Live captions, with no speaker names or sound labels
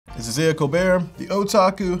This is Ia Colbert, the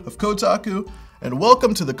Otaku of Kotaku, and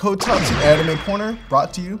welcome to the Kotaku Anime Corner,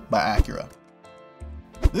 brought to you by Acura.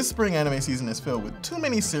 This spring anime season is filled with too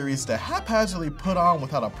many series to haphazardly put on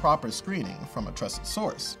without a proper screening from a trusted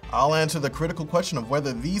source. I'll answer the critical question of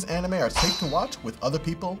whether these anime are safe to watch with other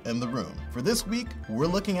people in the room. For this week, we're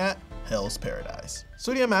looking at Hell's Paradise.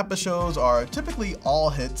 Studio MAPPA shows are typically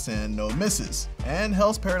all hits and no misses, and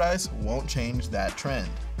Hell's Paradise won't change that trend.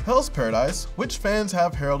 Hell's Paradise, which fans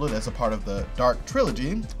have heralded as a part of the Dark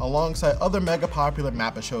Trilogy, alongside other mega popular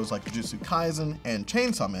MAPPA shows like Jujutsu Kaisen and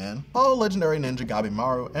Chainsaw Man, follow legendary ninja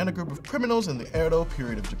Gabimaru and a group of criminals in the Edo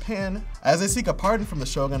period of Japan as they seek a pardon from the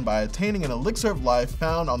shogun by attaining an elixir of life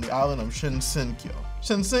found on the island of Shinsenkyo.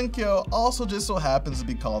 Shinsenkyo also just so happens to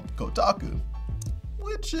be called Kotaku,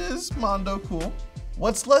 which is mondo cool.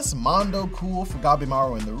 What's less mondo cool for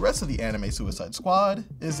Gabimaru and the rest of the anime Suicide Squad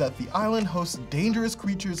is that the island hosts dangerous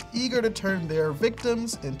creatures eager to turn their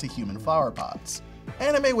victims into human flower pots.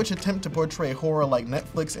 Anime which attempt to portray horror like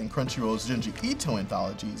Netflix and Crunchyroll's Junji Ito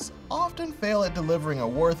anthologies often fail at delivering a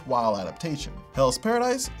worthwhile adaptation. Hell's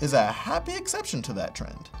Paradise is a happy exception to that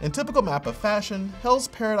trend. In typical MAPPA fashion, Hell's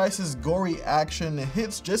Paradise's gory action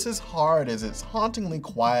hits just as hard as its hauntingly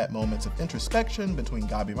quiet moments of introspection between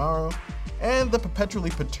Gabimaru and the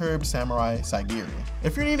perpetually perturbed samurai Saigiri.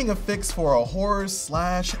 If you're needing a fix for a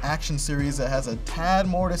horror/action series that has a tad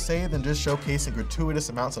more to say than just showcasing gratuitous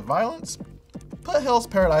amounts of violence, put Hell's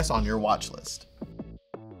Paradise on your watch list.